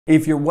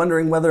If you're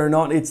wondering whether or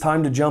not it's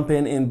time to jump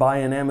in and buy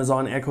an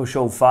Amazon Echo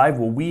Show 5,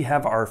 well, we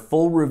have our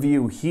full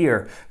review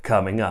here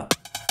coming up.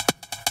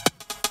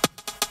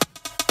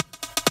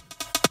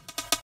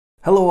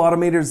 Hello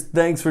automators,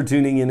 thanks for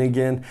tuning in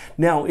again.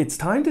 Now it's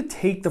time to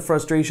take the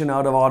frustration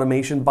out of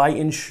automation by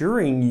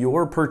ensuring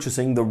you're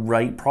purchasing the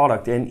right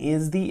product. And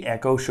is the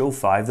Echo Show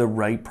 5 the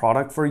right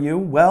product for you?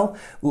 Well,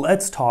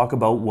 let's talk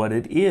about what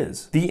it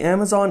is. The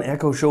Amazon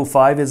Echo Show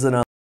 5 is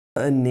an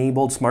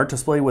enabled smart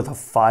display with a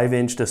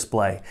 5-inch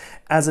display.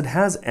 As it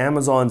has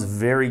Amazon's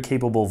very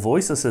capable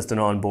voice assistant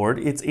on board,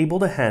 it's able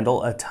to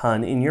handle a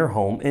ton in your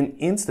home and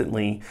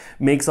instantly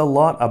makes a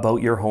lot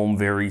about your home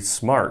very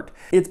smart.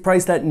 It's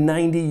priced at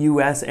 $90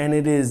 US and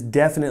it is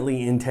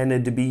definitely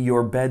intended to be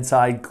your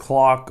bedside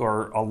clock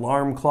or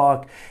alarm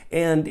clock,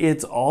 and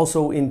it's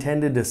also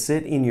intended to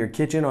sit in your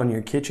kitchen on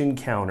your kitchen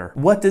counter.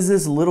 What does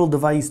this little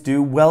device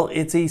do? Well,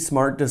 it's a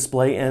smart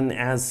display, and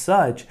as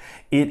such,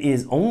 it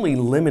is only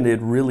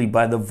limited really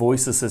by the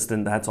voice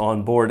assistant that's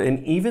on board,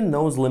 and even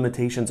those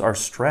limitations are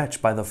stretched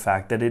by the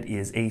fact that it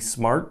is a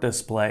smart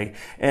display,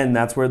 and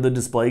that's where the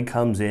display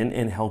comes in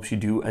and helps you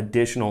do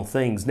additional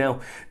things.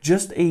 Now,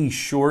 just a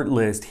short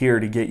list here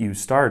to get you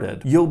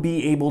started. You'll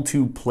be able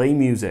to play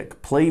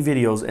music, play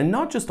videos, and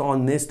not just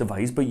on this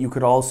device, but you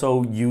could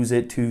also use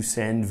it to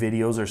send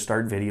videos or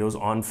start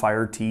videos on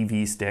Fire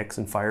TV sticks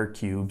and Fire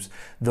Cubes,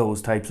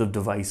 those types of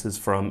devices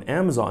from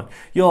Amazon.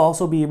 You'll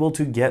also be able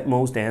to get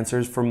most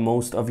answers for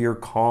most of your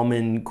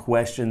common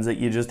questions that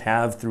you just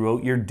have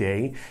throughout your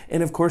day.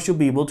 And of course, you'll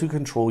be able to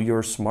control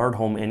your smart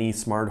home, any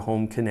smart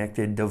home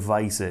connected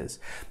devices.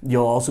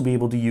 You'll also be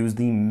able to use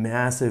the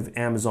massive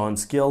Amazon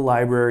skill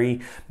library,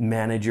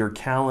 manage your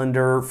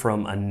calendar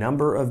from a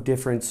number of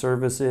different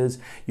services.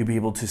 You'll be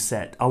able to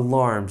set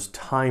alarms,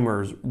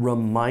 timers,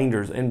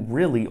 reminders, and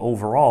really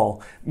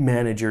overall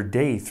manage your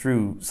day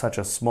through such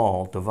a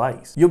small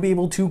device. You'll be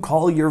able to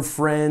call your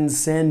friends,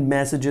 send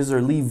messages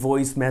or leave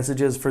voice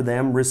messages for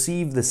them, receive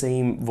the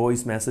same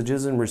voice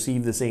messages and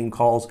receive the same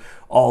calls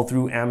all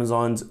through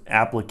Amazon's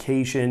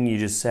application. You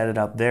just set it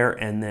up there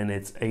and then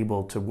it's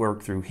able to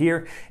work through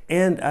here.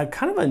 And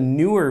kind of a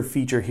newer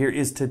feature here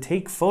is to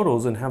take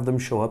photos and have them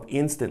show up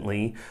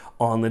instantly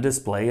on the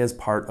display as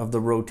part of the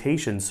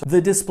rotation. So the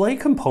display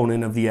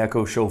component of the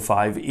Echo Show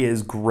 5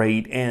 is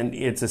great, and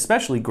it's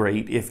especially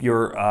great if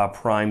you're a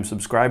Prime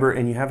subscriber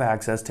and you have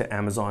access to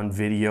Amazon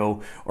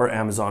Video or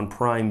Amazon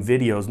Prime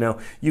videos. Now,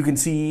 you can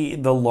see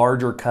the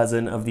larger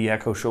cousin of the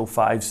Echo Show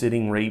 5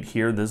 sitting right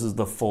here. This is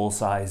the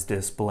full-size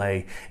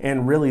display,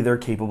 and really they're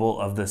capable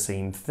of the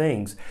same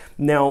things.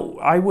 Now,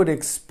 I would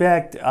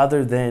expect,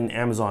 other than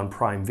Amazon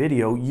Prime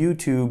Video,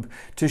 YouTube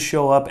to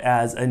show up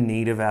as a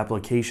native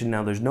application.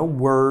 Now, there's no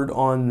word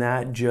on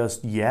that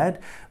just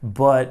yet,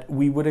 but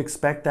we would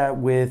expect that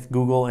with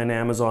Google and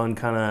Amazon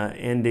kind of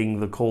ending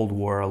the Cold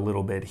War a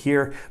little bit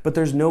here, but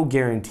there's no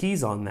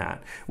guarantees on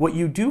that. What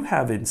you do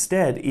have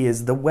instead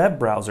is the web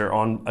browser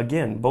on,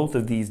 again, both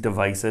of these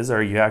devices,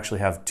 or you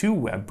actually have two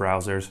web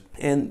browsers,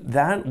 and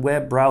that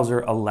web browser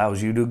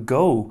allows you to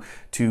go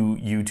to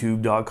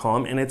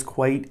youtube.com, and it's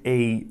quite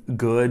a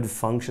good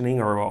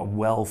functioning or a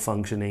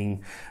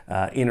well-functioning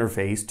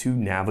interface to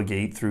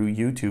navigate through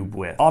YouTube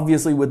with.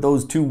 Obviously, with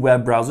those two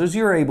web browsers,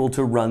 you're able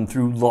to run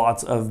through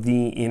lots of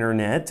the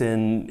internet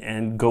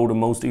and go to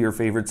most of your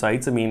favorite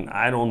sites. I mean,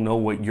 I don't know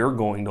what you're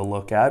going to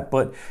look at,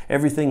 but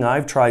everything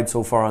I've tried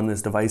so far on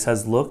this device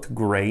has looked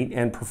great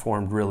and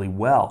performed really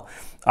well.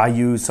 I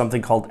use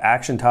something called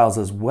Action Tiles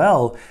as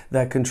well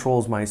that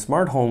controls my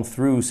smart home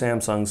through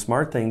Samsung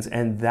SmartThings,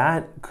 and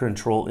that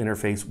control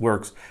interface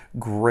works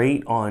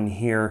great on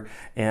here,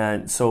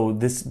 and so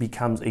this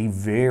becomes a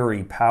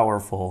very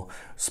powerful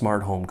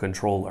smart home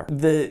controller.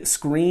 The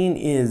screen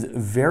is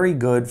very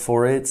good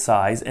for its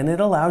size, and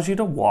it allows you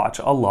to watch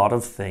a lot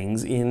of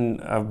things in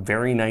a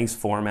very nice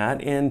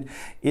format, and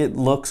it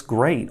looks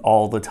great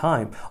all the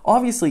time.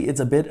 Obviously, it's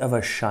a bit of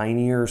a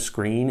shinier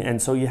screen, and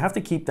so you have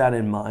to keep that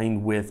in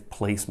mind with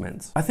placements.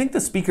 I think the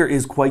speaker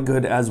is quite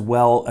good as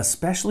well,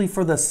 especially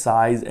for the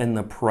size and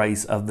the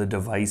price of the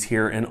device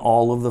here and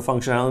all of the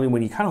functionality.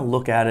 When you kind of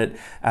look at it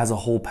as a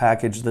whole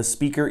package, the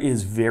speaker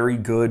is very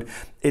good.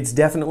 It's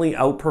definitely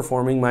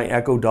outperforming my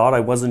Echo Dot.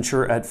 I wasn't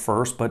sure at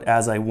first, but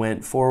as I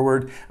went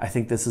forward, I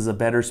think this is a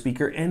better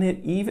speaker, and it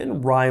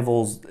even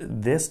rivals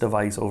this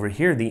device over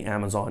here, the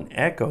Amazon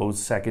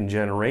Echo's second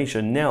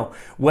generation. Now,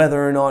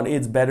 whether or not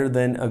it's better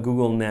than a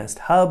Google Nest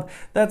Hub,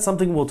 that's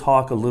something we'll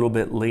talk a little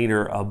bit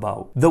later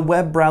about. The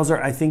web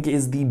browser, I think,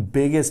 is the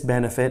biggest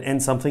benefit,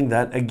 and something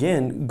that,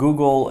 again,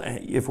 Google,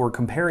 if we're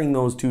comparing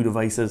those two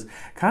devices,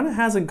 kind of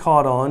hasn't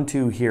caught on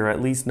to here,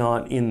 at least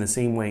not in the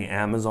same way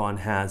Amazon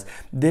has.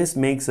 This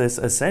makes this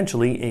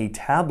essentially a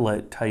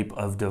tablet type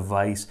of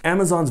device.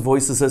 Amazon's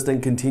voice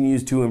assistant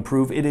continues to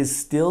improve. It is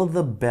still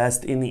the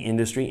best in the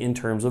industry in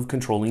terms of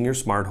controlling your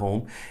smart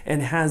home,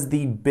 and has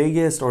the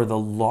biggest or the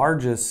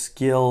largest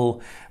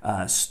skill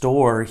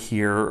store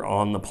here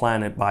on the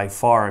planet by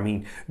far. I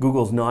mean,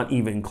 Google's not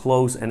even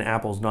close, and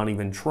Apple's not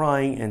even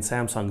trying, and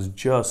Samsung's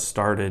just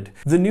started.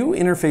 The new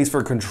interface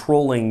for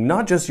controlling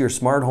not just your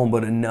smart home,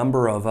 but a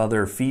number of of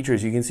other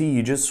features. You can see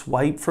you just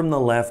swipe from the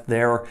left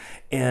there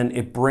and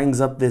it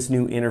brings up this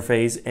new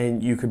interface,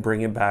 and you can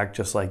bring it back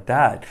just like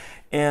that.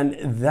 And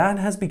that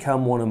has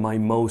become one of my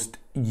most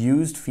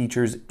used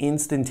features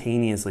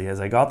instantaneously. As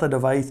I got the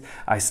device,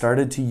 I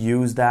started to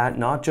use that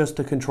not just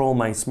to control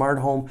my smart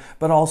home,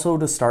 but also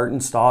to start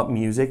and stop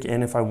music,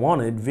 and if I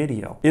wanted,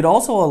 video. It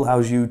also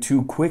allows you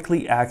to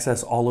quickly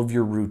access all of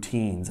your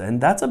routines,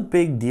 and that's a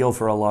big deal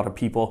for a lot of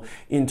people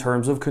in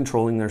terms of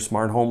controlling their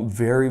smart home.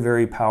 Very,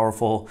 very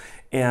powerful.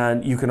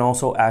 And you can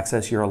also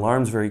access your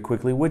alarms very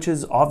quickly, which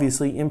is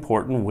obviously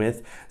important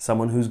with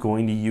someone who's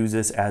going to use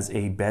this as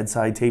a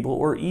bedside table,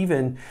 or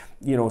even,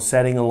 you know,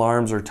 setting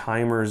alarms or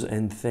timers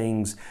and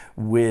things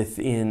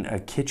within a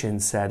kitchen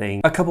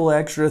setting. A couple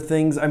extra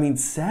things. I mean,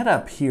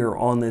 setup here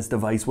on this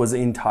device was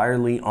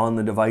entirely on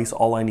the device.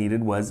 All I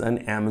needed was an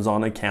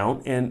Amazon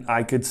account, and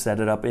I could set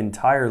it up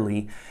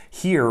entirely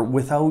here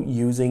without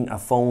using a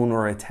phone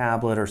or a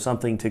tablet or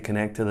something to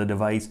connect to the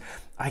device.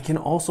 I can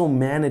also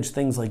manage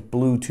things like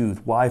Bluetooth,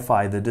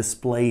 Wi-Fi, the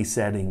display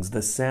settings,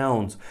 the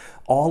sounds,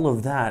 all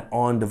of that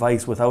on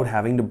device without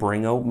having to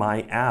bring out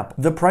my app.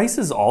 The price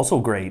is also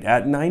great.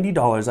 At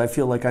 $90, I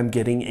feel like I'm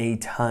getting a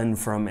ton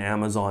from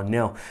Amazon.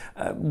 Now,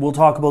 we'll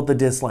talk about the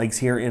dislikes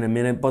here in a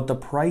minute, but the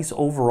price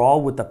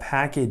overall with the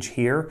package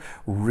here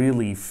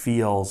really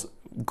feels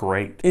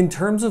great. In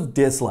terms of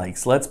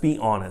dislikes, let's be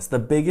honest, the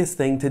biggest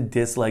thing to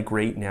dislike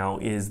right now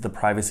is the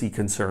privacy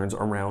concerns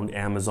around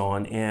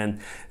Amazon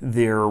and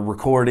their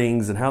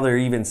recordings, and how they're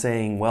even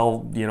saying,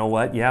 well, you know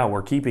what, yeah,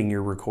 we're keeping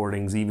your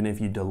recordings even if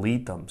you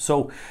delete them.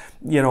 So,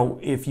 you know,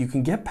 if you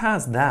can get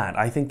past that,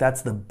 I think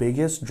that's the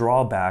biggest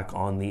drawback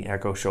on the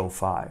Echo Show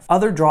 5.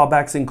 Other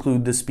drawbacks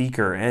include the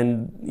speaker,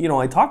 and you know,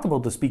 I talked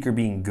about the speaker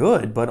being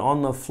good, but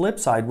on the flip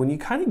side, when you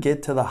kind of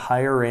get to the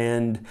higher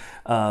end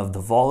of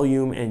the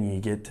volume and you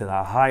get to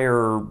the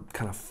higher,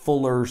 kind of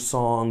fuller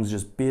songs,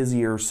 just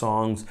busier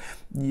songs,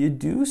 you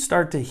do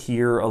start to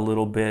hear a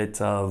little bit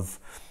of,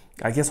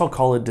 I guess I'll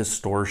call it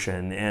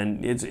distortion,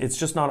 and it's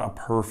just not a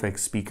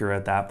perfect speaker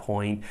at that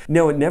point.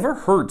 Now, it never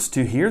hurts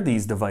to hear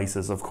these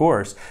devices, of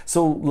course,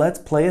 so let's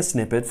play a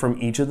snippet from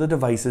each of the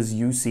devices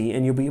you see,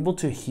 and you'll be able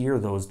to hear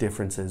those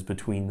differences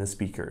between the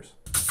speakers.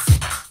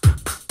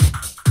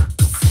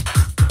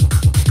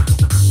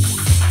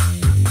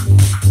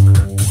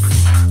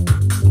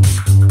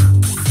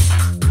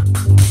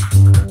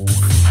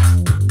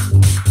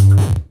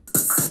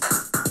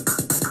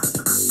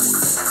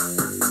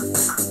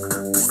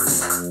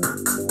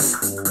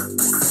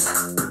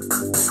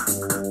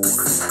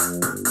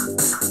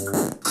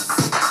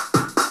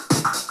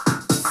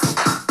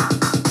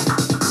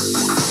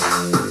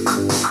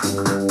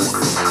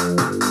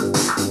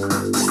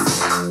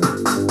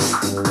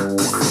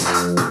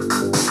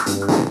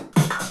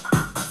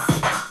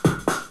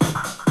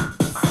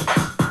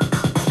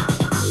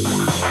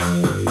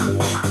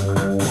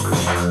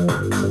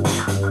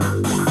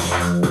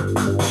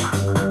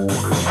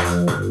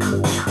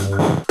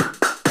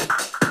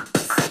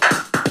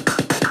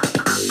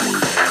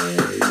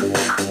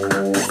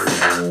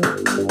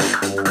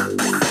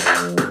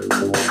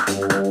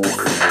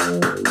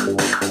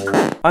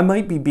 I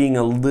might be being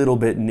a little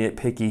bit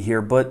nitpicky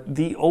here, but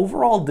the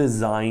overall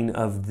design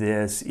of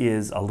this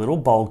is a little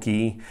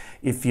bulky.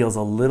 It feels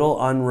a little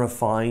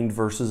unrefined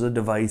versus a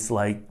device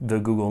like the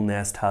Google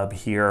Nest Hub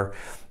here.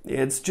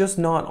 It's just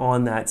not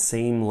on that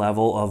same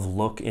level of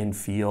look and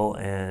feel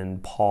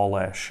and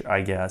polish,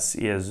 I guess,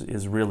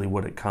 is really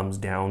what it comes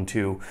down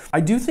to. I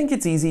do think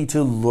it's easy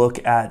to look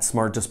at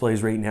smart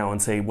displays right now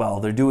and say, well,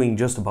 they're doing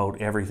just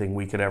about everything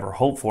we could ever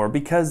hope for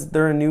because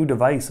they're a new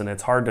device and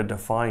it's hard to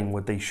define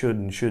what they should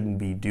and shouldn't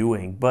be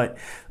doing. But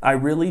I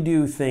really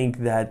do think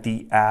that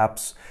the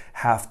apps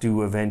have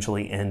to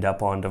eventually end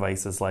up on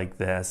devices like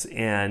this.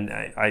 And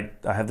I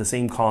have the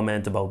same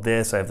comment about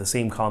this. I have the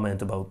same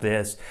comment about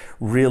this.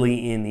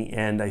 Really, in the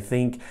end, I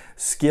think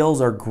skills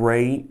are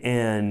great,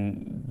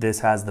 and this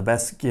has the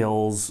best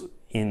skills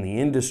in the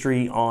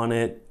industry on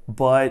it,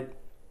 but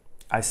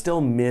I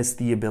still miss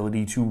the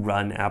ability to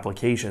run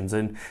applications.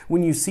 And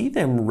when you see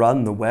them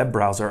run the web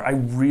browser, I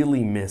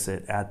really miss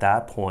it at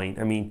that point.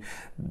 I mean,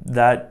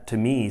 that to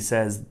me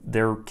says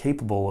they're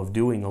capable of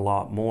doing a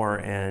lot more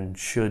and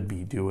should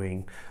be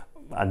doing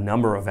a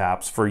number of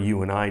apps for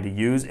you and I to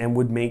use, and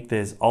would make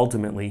this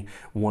ultimately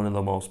one of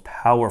the most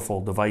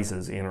powerful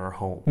devices in our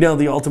home. Now,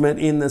 the ultimate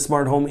in the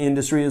smart home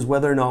industry is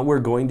whether or not we're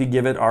going to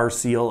give it our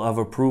seal of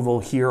approval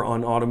here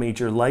on Automate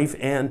Your Life,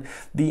 and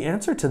the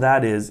answer to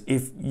that is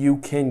if you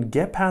can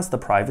get past the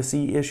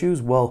privacy issues,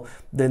 well,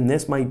 then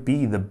this might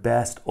be the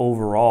best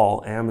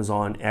overall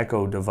Amazon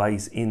Echo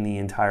device in the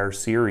entire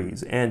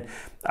series. And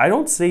I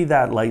don't say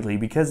that lightly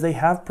because they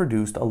have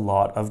produced a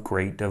lot of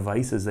great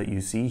devices that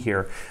you see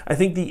here. I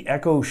think the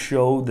Echo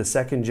Show, the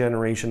second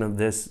generation of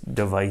this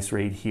device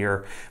right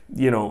here,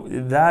 you know,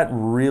 that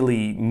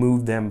really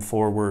moved them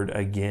forward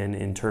again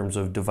in terms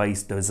of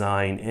device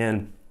design.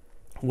 And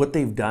what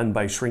they've done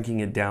by shrinking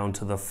it down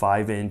to the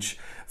 5-inch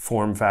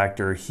form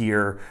factor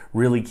here,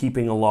 really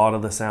keeping a lot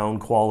of the sound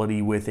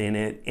quality within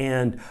it,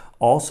 and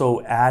also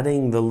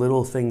adding the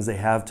little things they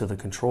have to the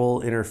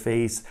control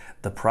interface,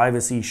 the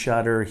privacy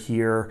shutter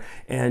here,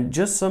 and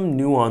just some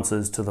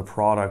nuances to the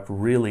product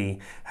really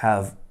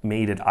have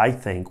made it, I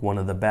think, one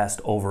of the best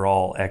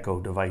overall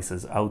Echo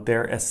devices out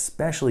there,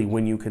 especially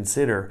when you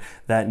consider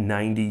that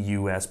 $90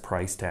 US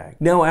price tag.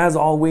 Now, as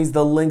always,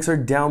 the links are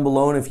down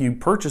below, and if you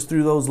purchase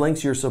through those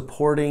links, you're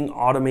supporting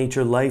Automate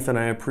Your Life, and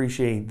I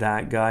appreciate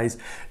that, guys.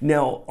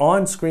 Now,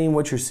 on screen,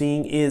 what you're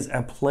seeing is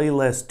a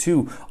playlist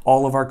to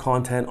all of our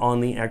content on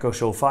the Echo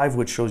Show 5,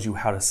 which shows you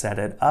how to set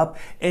it up,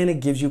 and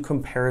it gives you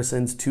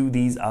comparisons to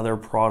these other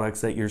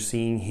products that you're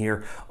seeing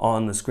here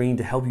on the screen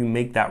to help you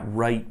make that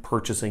right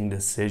purchasing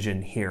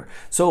decision here.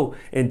 So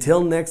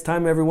until next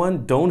time,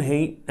 everyone, don't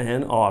hate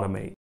and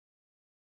automate.